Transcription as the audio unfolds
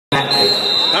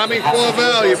Tommy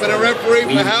Flavell, you've been a referee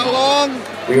for how long?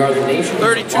 We are the nation.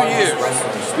 32 years.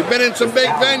 You've been in some big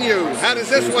venues. How does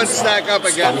this one stack up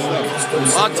against them?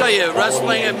 I'll tell you,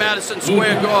 wrestling at Madison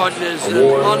Square Garden is an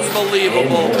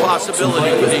unbelievable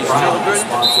possibility for these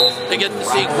children. They get to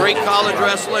see great college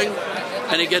wrestling,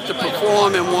 and they get to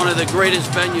perform in one of the greatest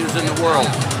venues in the world.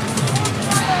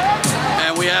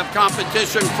 And we have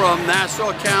competition from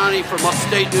Nassau County, from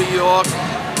upstate New York,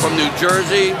 from New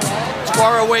Jersey. As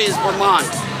far away as Vermont.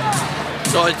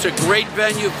 So it's a great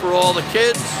venue for all the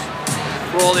kids,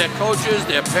 for all their coaches,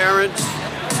 their parents.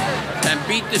 And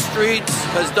Beat the Streets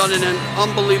has done an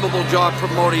unbelievable job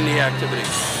promoting the activity.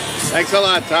 Thanks a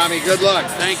lot, Tommy. Good luck.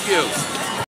 Thank you.